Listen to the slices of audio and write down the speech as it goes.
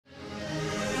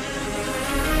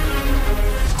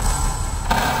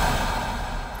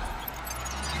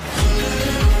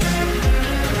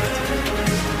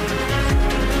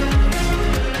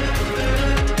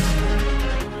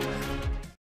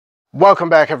Welcome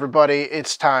back, everybody.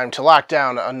 It's time to lock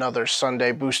down another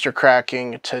Sunday booster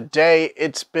cracking. Today,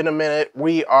 it's been a minute.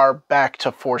 We are back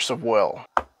to Force of Will.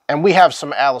 And we have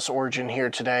some Alice Origin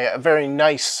here today. A very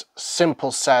nice,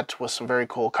 simple set with some very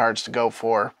cool cards to go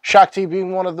for. Shakti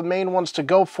being one of the main ones to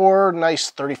go for. Nice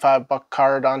 35-buck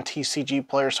card on TCG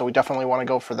Player, so we definitely want to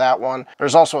go for that one.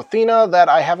 There's also Athena that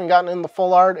I haven't gotten in the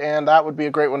full art, and that would be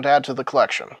a great one to add to the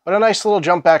collection. But a nice little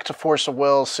jump back to Force of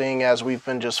Will, seeing as we've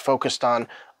been just focused on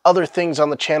other things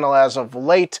on the channel as of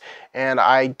late, and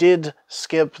I did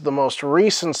skip the most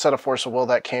recent set of Force of Will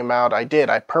that came out.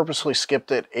 I purposely skipped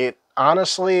it. It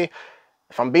honestly,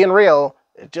 if I'm being real,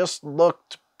 it just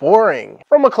looked boring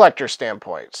from a collector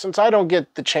standpoint. Since I don't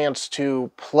get the chance to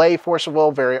play Force of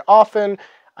Will very often,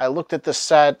 I looked at the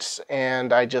set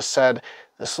and I just said,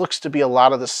 this looks to be a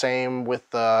lot of the same with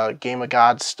the Game of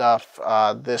God stuff.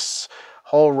 This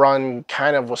whole run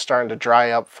kind of was starting to dry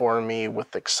up for me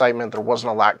with excitement. There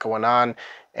wasn't a lot going on,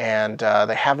 and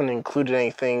they haven't included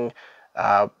anything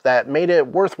that made it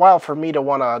worthwhile for me to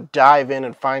want to dive in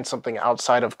and find something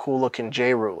outside of cool-looking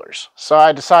J-Rulers. So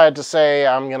I decided to say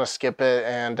I'm going to skip it,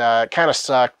 and it kind of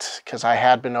sucked because I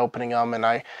had been opening them, and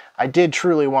I did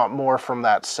truly want more from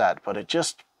that set, but it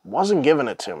just wasn't giving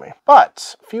it to me.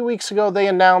 But a few weeks ago, they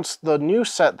announced the new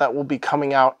set that will be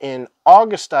coming out in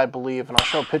August, I believe, and I'll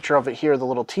show a picture of it here, the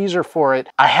little teaser for it.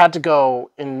 I had to go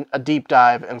in a deep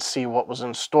dive and see what was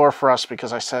in store for us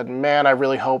because I said, man, I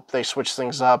really hope they switch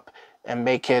things up and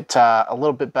make it a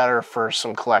little bit better for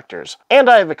some collectors. And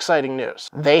I have exciting news.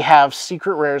 They have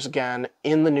secret rares again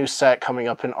in the new set coming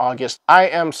up in August. I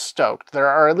am stoked. There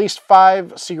are at least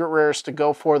 5 secret rares to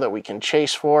go for that we can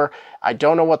chase for. I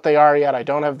don't know what they are yet. I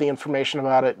don't have the information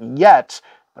about it yet,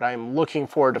 but I'm looking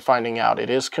forward to finding out.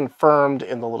 It is confirmed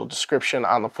in the little description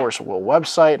on the Force of Will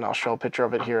website, and I'll show a picture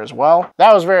of it here as well.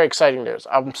 That was very exciting news.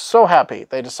 I'm so happy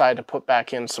they decided to put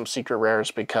back in some secret rares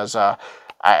because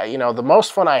you know, the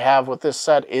most fun I have with this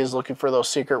set is looking for those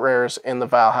secret rares in the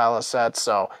Valhalla set,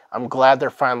 so I'm glad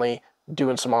they're finally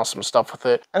doing some awesome stuff with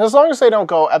it. And as long as they don't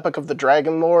go Epic of the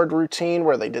Dragon Lord routine,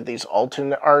 where they did these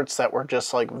alternate arts that were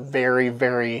just like very,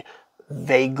 very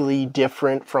vaguely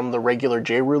different from the regular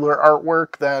J-Ruler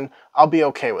artwork, then I'll be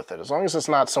okay with it. As long as it's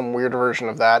not some weird version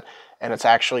of that, and it's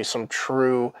actually some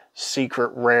true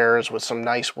secret rares with some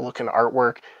nice looking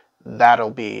artwork, that'll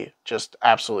be just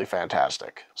absolutely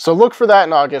fantastic. So look for that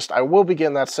in August. I will be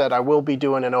getting that set. I will be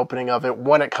doing an opening of it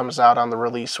when it comes out on the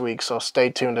release week, so stay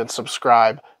tuned and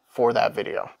subscribe for that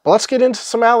video. But let's get into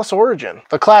some Alice Origin.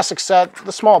 The classic set,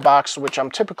 the small box, which I'm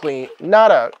typically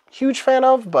not a huge fan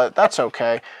of, but that's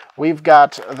okay. We've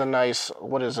got the nice,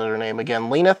 what is her name again?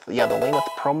 Leneth? Yeah, the Leneth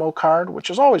promo card, which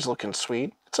is always looking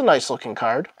sweet. It's a nice looking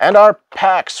card. And our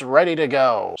pack's ready to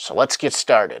go. So let's get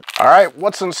started. All right,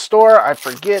 what's in store? I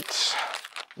forget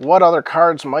what other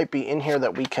cards might be in here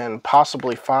that we can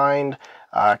possibly find.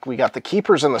 We got the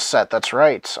Keepers in the set, that's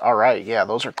right. All right, yeah,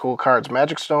 those are cool cards.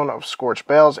 Magic Stone of Scorched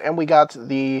Bales, and we got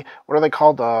the, what are they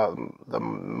called? The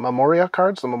Memoria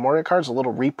cards? The Memoria cards, the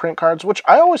little reprint cards, which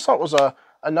I always thought was a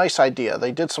nice idea.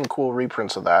 They did some cool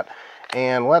reprints of that.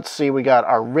 And let's see, we got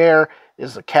our rare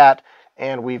is the cat,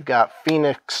 and we've got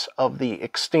Phoenix of the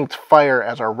Extinct Fire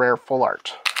as our rare full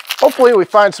art. Hopefully we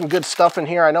find some good stuff in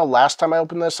here. I know last time I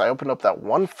opened this, I opened up that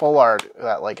one full art,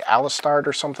 that like Alistard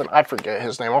or something. I forget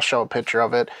his name. I'll show a picture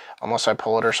of it unless I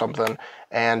pull it or something.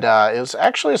 And it was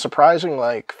actually a surprising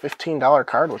like $15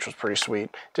 card, which was pretty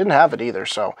sweet. Didn't have it either.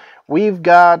 So we've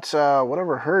got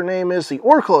whatever her name is, the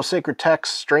Oracle of Sacred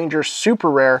Text, Stranger, super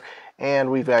rare.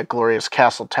 And we've got Glorious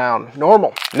Castletown,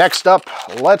 normal. Next up,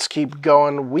 let's keep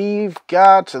going. We've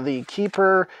got the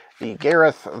Keeper, the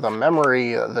Gareth, the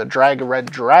Memory, the Red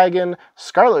Dragon,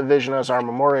 Scarlet Vision as our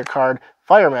Memoria card,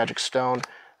 Fire Magic Stone,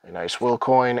 a nice will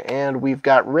coin, and we've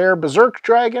got Rare Berserk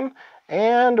Dragon,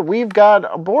 and we've got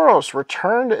Boros,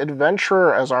 Returned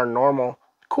Adventurer as our normal.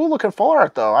 Cool looking full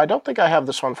art though. I don't think I have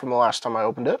this one from the last time I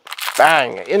opened it.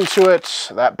 Bang, into it.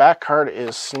 That back card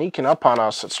is sneaking up on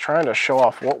us. It's trying to show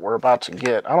off what we're about to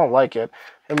get. I don't like it.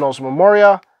 Hymnos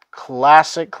Memoria,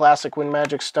 classic Wind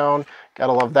Magic Stone.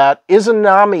 Gotta love that.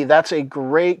 Izanami, that's a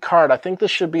great card. I think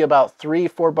this should be about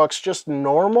 $3-4 bucks, just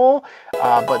normal.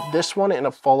 But this one in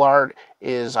a full art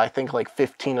is, I think, like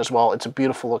 15 as well. It's a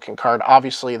beautiful looking card.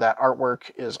 Obviously, that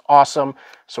artwork is awesome.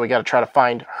 So we gotta try to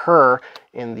find her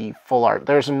in the full art.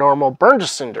 There's a normal Burn to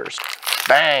Cinders.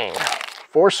 Bang.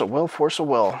 Force of Will, Force of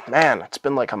Will. Man, it's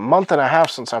been like a month and a half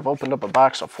since I've opened up a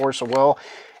box of Force of Will.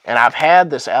 And I've had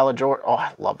this Allegor. Oh,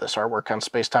 I love this artwork on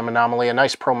Space-Time Anomaly. A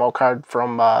nice promo card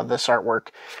from this artwork.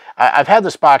 I've had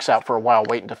this box out for a while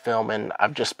waiting to film, and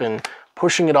I've just been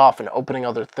pushing it off and opening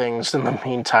other things in the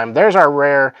meantime. There's our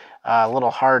rare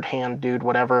little hard hand dude,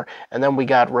 whatever. And then we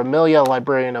got Remilia,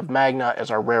 Librarian of Magna,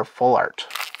 as our rare full art.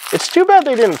 It's too bad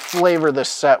they didn't flavor this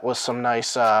set with some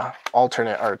nice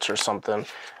alternate arts or something.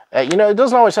 You know, it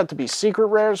doesn't always have to be secret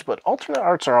rares, but alternate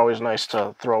arts are always nice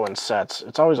to throw in sets.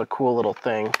 It's always a cool little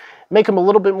thing. Make them a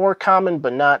little bit more common,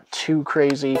 but not too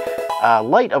crazy.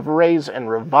 Light of Raise and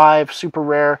Revive, super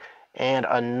rare, and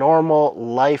a normal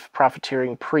Life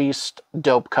Profiteering Priest,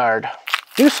 dope card.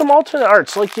 Do some alternate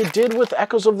arts like you did with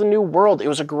Echoes of the New World. It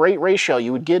was a great ratio.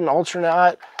 You would get an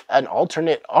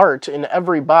alternate art in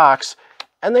every box,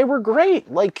 and they were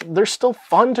great. Like, they're still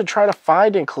fun to try to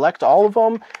find and collect all of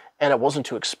them, and it wasn't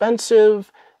too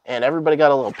expensive, and everybody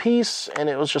got a little piece, and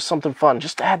it was just something fun.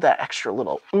 Just to add that extra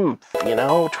little oomph, you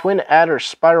know? Twin Adder,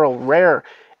 Spiral, rare,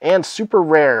 and super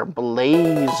rare,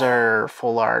 Blazer,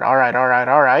 full art. All right, all right,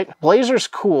 all right. Blazer's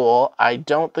cool. I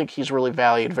don't think he's really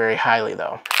valued very highly,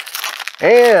 though.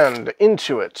 And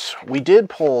into it. We did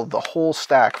pull the whole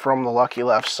stack from the lucky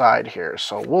left side here,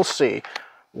 so we'll see.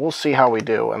 We'll see how we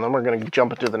do, and then we're going to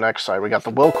jump into the next side. We got the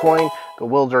Will Coin,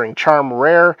 Bewildering Charm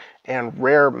rare, and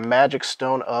rare Magic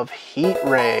Stone of Heat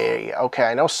Ray. Okay,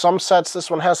 I know some sets this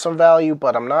one has some value,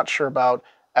 but I'm not sure about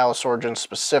Alice Origin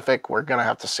specific. We're going to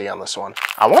have to see on this one.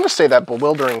 I want to say that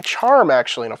Bewildering Charm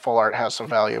actually in a full art has some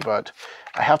value, but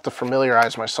I have to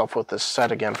familiarize myself with this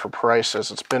set again for prices.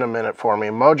 It's been a minute for me.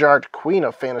 Mojart, Queen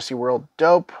of Fantasy World,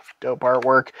 dope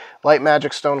artwork. Light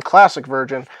Magic Stone, Classic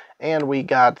Virgin. And we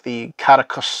got the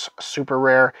Catacus super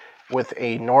rare with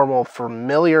a normal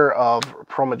Familiar of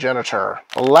Promogenitor.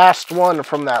 Last one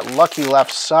from that lucky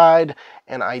left side,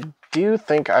 and I do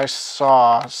think I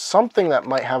saw something that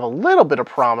might have a little bit of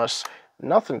promise.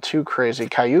 Nothing too crazy.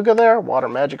 Cayuga there, Water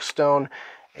Magic Stone,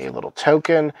 a little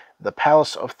token, the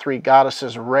Palace of Three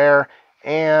Goddesses rare,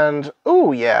 and,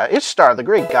 ooh yeah, Ishtar, the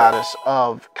Great Goddess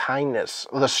of Kindness.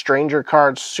 The Stranger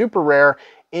card, super rare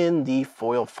in the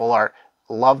foil full art.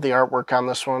 Love the artwork on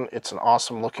this one. It's an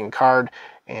awesome looking card,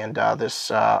 and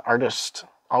this artist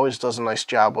always does a nice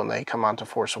job when they come onto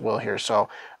Force of Will here, so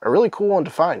a really cool one to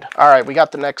find. All right, we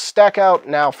got the next stack out.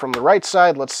 Now from the right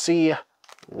side, let's see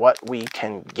what we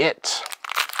can get.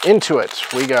 Into it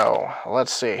we go.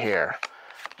 Let's see here.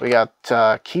 We got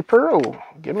Keeper. Oh,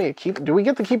 give me a Keeper. Do we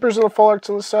get the Keepers in the full arts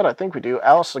in the set? I think we do.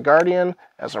 Alice the Guardian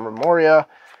as our Memoria,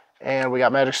 and we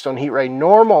got Magic Stone Heat Ray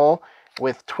normal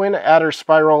with Twin Adder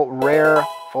Spiral rare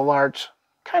full art.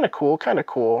 Kind of cool, kind of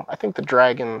cool. I think the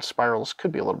Dragon Spirals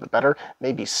could be a little bit better.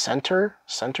 Maybe centered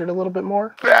a little bit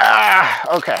more.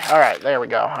 Ah, okay, all right, there we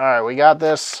go. All right, we got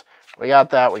this. We got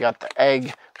that. We got the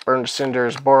Egg, Burned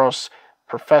Cinders, Boros,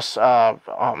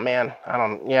 oh man,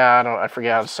 I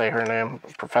forget how to say her name.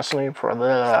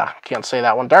 Can't say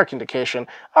that one. Dark Indication.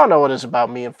 I don't know what it is about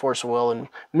me and Force of Will and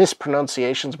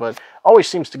mispronunciations, but always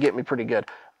seems to get me pretty good.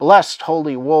 Blessed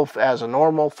Holy Wolf as a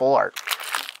normal full art.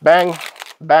 Bang,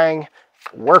 bang.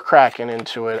 We're cracking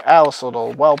into it. Alice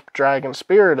Little Whelp, Dragon,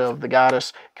 Spirit of the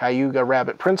Goddess, Cayuga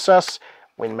Rabbit Princess,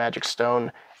 Wind Magic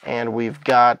Stone, and we've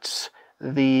got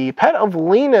the Pet of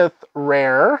Leenith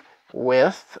rare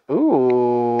with,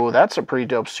 ooh, that's a pretty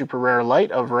dope super rare. Light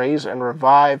of Raise and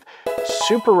Revive,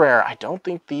 super rare. I don't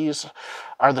think these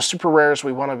are the super rares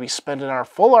we want to be spending our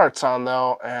full arts on,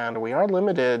 though, and we are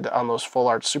limited on those full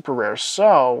art super rares,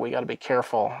 so we got to be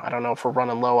careful. I don't know if we're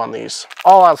running low on these.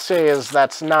 All I'll say is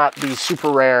that's not the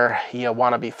super rare you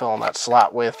want to be filling that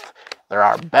slot with. There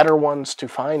are better ones to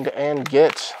find and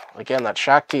get. Again, that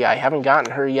Shakti, I haven't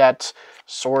gotten her yet.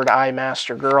 Sword Eye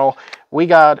Master Girl. We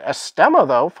got Estema,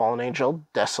 though, Fallen Angel,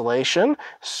 Desolation,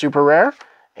 super rare.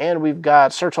 And we've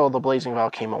got Sertal the Blazing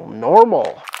Volcano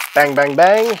normal. Bang, bang,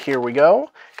 bang. Here we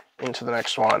go. Into the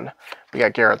next one. We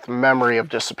got Gareth, Memory of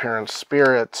Disappearing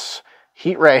Spirits.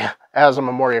 Heat Ray as a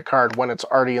Memoria card when it's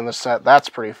already in the set. That's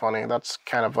pretty funny. That's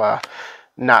kind of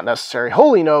not necessary.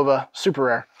 Holy Nova, super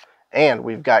rare. And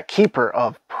we've got Keeper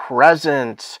of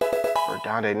Present for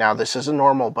Dante. Now, this is a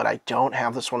normal, but I don't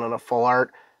have this one in a full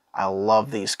art. I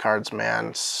love these cards,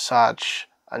 man. Such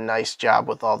a nice job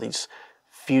with all these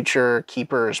future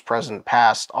keepers, present,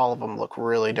 past. All of them look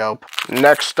really dope.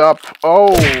 Next up,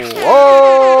 oh,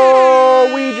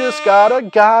 we just got a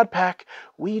God Pack.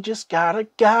 We just got a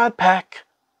God Pack.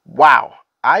 Wow.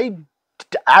 I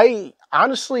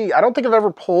honestly, I don't think I've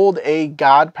ever pulled a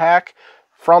God Pack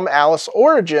from Alice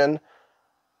Origin.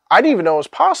 I didn't even know it was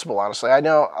possible, honestly. I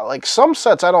know, like, some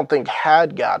sets I don't think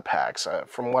had God Packs,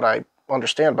 from what I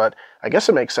understand, but I guess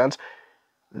it makes sense.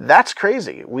 That's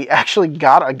crazy. We actually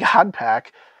got a God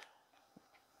Pack.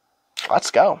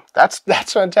 Let's go. That's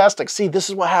fantastic. See, this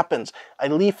is what happens. I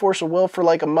leave Force of Will for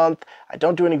like a month. I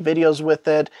don't do any videos with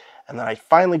it, and then I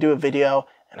finally do a video,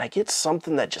 and I get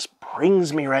something that just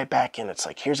brings me right back in. It's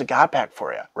like, here's a God pack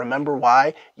for you. Remember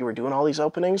why you were doing all these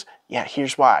openings? Yeah,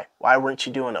 here's why. Why weren't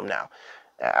you doing them now?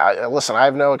 Listen, I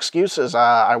have no excuses.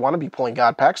 I want to be pulling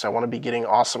God packs. I want to be getting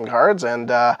awesome cards, and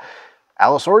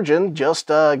Alice Origin just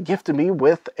gifted me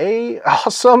with a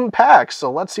awesome pack.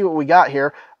 So let's see what we got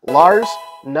here. Lars,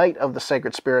 Knight of the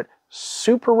Sacred Spirit,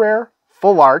 super rare,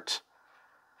 full art.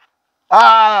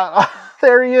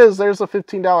 There he is. There's a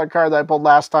 $15 card that I pulled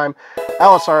last time.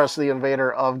 Allosaurus, the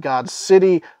Invader of God's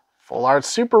City, full art,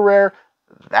 super rare.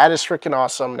 That is freaking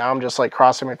awesome. Now I'm just like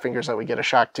crossing my fingers that we get a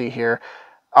Shakti here.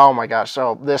 Oh my gosh.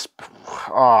 So this,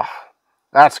 oh,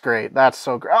 that's great. That's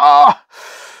so great. Oh,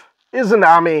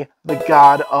 Izanami, the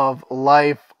God of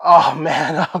Life. Oh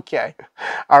man, okay.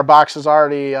 Our box is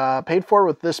already paid for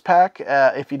with this pack.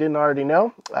 If you didn't already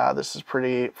know, this is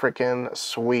pretty freaking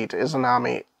sweet.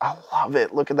 Izanami, I love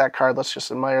it. Look at that card. Let's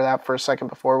just admire that for a second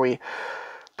before we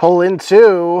pull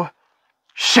into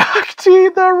Shakti,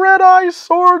 the Red-Eye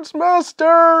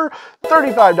Swordsmaster.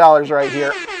 $35 right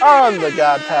here on the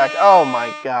God Pack. Oh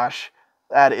my gosh.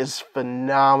 That is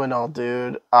phenomenal,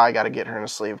 dude. I gotta get her in a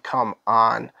sleeve. Come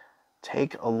on.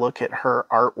 Take a look at her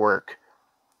artwork.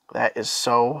 That is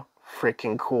so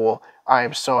freaking cool. I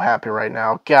am so happy right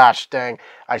now. Gosh dang.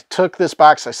 I took this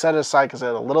box, I set it aside because it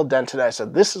had a little dent in it. I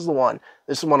said, this is the one.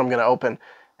 This is the one I'm going to open.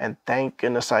 And thank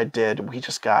goodness I did. We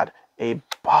just got a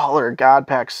baller God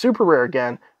Pack. Super rare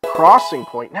again. Crossing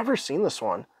Point. Never seen this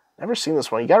one. Never seen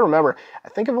this one. You got to remember, I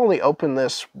think I've only opened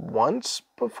this once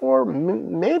before.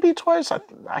 Maybe twice. I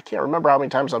can't remember how many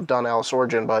times I've done Alice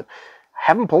Origin, but I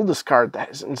haven't pulled this card. That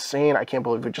is insane. I can't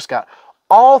believe we just got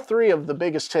all three of the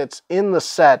biggest hits in the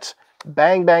set.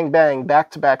 Bang, bang, bang.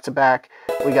 Back to back to back.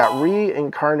 We got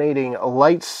Reincarnating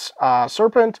Light's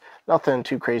Serpent. Nothing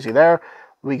too crazy there.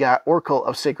 We got Oracle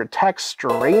of Sacred Text.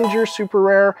 Stranger, super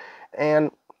rare.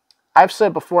 And I've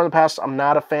said before in the past, I'm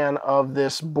not a fan of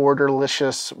this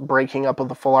borderlicious breaking up of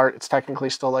the full art. It's technically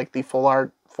still like the full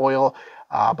art foil,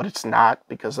 but it's not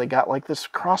because they got like this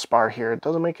crossbar here. It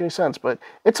doesn't make any sense, but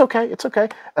it's okay. It's okay.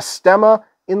 Astema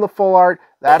in the full art.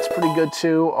 That's pretty good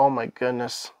too. Oh my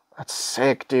goodness. That's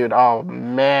sick, dude. Oh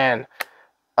man.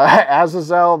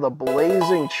 Azazel, the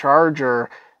Blazing Charger.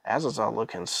 Azazel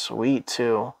looking sweet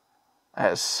too.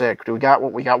 That is sick. We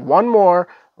got one more.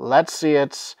 Let's see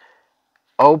it.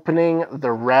 Opening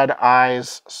the Red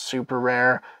Eyes, super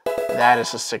rare. That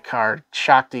is a sick card.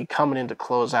 Shakti coming in to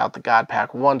close out the God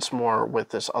Pack once more with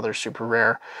this other super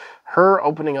rare. Her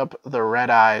opening up the Red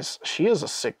Eyes. She is a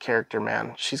sick character,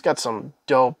 man. She's got some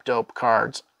dope, dope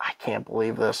cards. I can't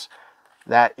believe this.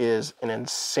 That is an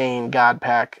insane God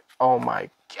Pack. Oh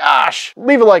my gosh.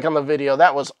 Leave a like on the video.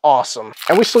 That was awesome.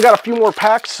 And we still got a few more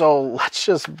packs, so let's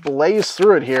just blaze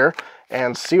through it here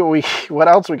and see what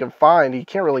else we can find. You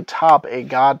can't really top a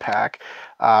God Pack.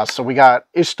 So we got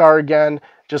Ishtar again,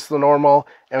 just the normal,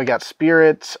 and we got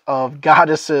Spirit of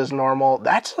Goddesses normal.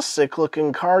 That's a sick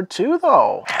looking card too,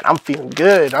 though. Man, I'm feeling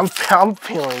good. I'm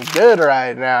feeling good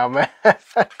right now, man.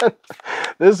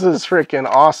 This is freaking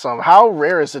awesome. How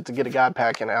rare is it to get a God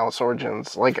Pack in Alice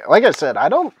Origins? Like I said, I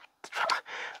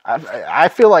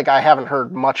feel like I haven't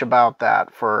heard much about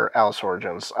that for Alice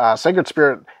Origins. Sacred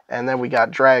Spirit, and then we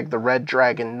got Drag, the Red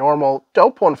Dragon normal.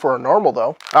 Dope one for a normal,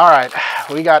 though. All right,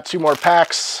 we got two more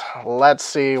packs. Let's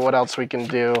see what else we can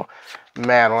do.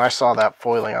 Man, when I saw that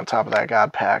foiling on top of that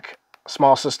God Pack.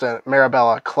 Small Assistant,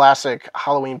 Marabella, classic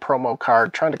Halloween promo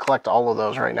card. Trying to collect all of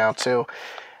those right now, too.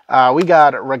 We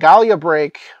got Regalia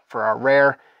Break for our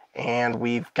rare, and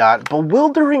we've got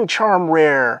Bewildering Charm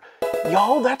rare.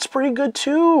 Yo, that's pretty good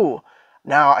too.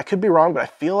 Now, I could be wrong, but I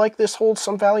feel like this holds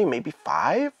some value, maybe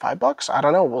 $5 I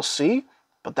don't know, we'll see.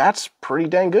 But that's pretty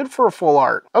dang good for a full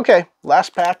art. Okay,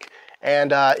 last pack,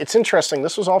 and it's interesting.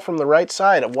 This was all from the right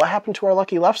side. What happened to our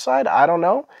lucky left side? I don't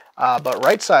know, but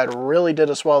right side really did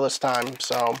us well this time.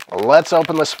 So let's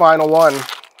open this final one,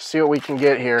 see what we can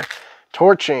get here.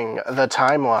 Torching the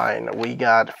Timeline, we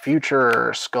got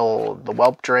Future Skull, the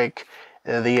Whelp Drake,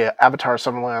 the Avatar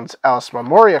Summerlands Alice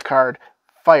Memoria card,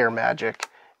 Fire Magic,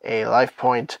 a Life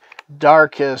Point,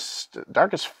 Darkest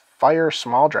Fire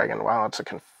Small Dragon. Wow, that's a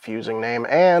confusing name.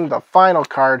 And the final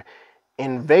card,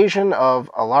 Invasion of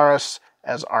Alaris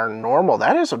as our normal.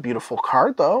 That is a beautiful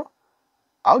card, though.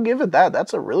 I'll give it that.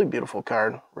 That's a really beautiful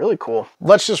card. Really cool.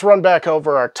 Let's just run back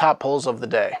over our top pulls of the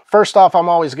day. First off, I'm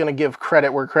always going to give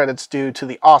credit where credit's due to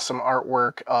the awesome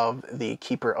artwork of the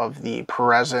Keeper of the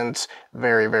Present.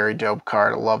 Very, very dope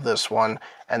card. I love this one.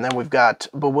 And then we've got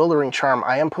Bewildering Charm.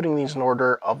 I am putting these in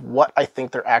order of what I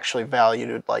think they're actually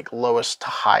valued, like lowest to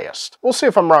highest. We'll see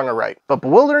if I'm wrong or right. But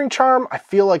Bewildering Charm, I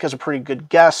feel like is a pretty good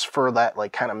guess for that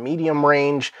like kind of medium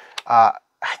range.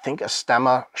 I think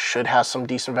Astema should have some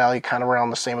decent value, kind of around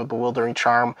the same with Bewildering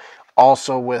Charm.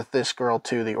 Also with this girl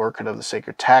too, the Orchid of the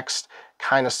Sacred Text,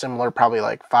 kind of similar, probably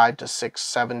like $5 to $6,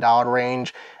 $7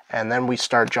 range. And then we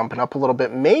start jumping up a little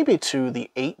bit, maybe to the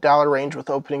 $8 range with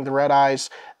Opening the Red Eyes.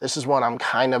 This is one I'm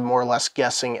kind of more or less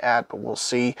guessing at, but we'll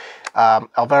see.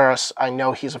 Alvarez, I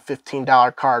know he's a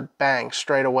 $15 card. Bang,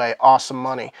 straight away, awesome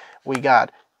money. We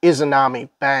got Izanami,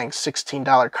 bang,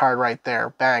 $16 card right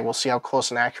there. Bang, we'll see how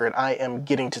close and accurate I am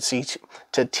getting to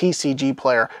TCG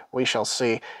Player. We shall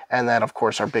see. And then, of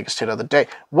course, our biggest hit of the day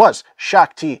was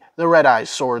Shakti, the Red Eyes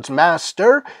Swords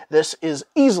Master. This is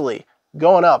easily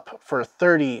going up for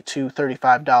 $30 to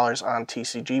 $35 on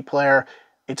TCG Player.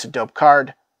 It's a dope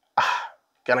card.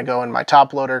 Gonna go in my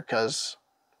top loader because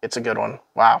it's a good one.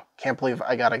 Wow, can't believe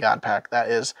I got a God Pack. That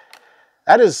is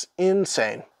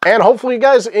insane. And hopefully you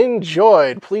guys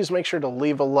enjoyed. Please make sure to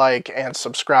leave a like and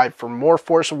subscribe for more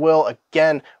Force of Will.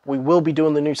 Again, we will be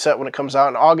doing the new set when it comes out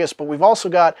in August, but we've also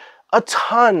got a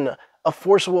ton of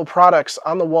Force of Will products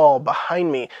on the wall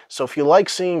behind me. So if you like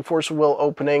seeing Force of Will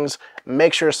openings,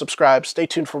 make sure to subscribe, stay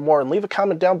tuned for more, and leave a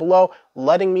comment down below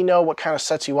letting me know what kind of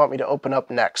sets you want me to open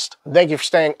up next. Thank you for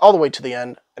staying all the way to the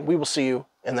end, and we will see you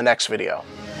in the next video.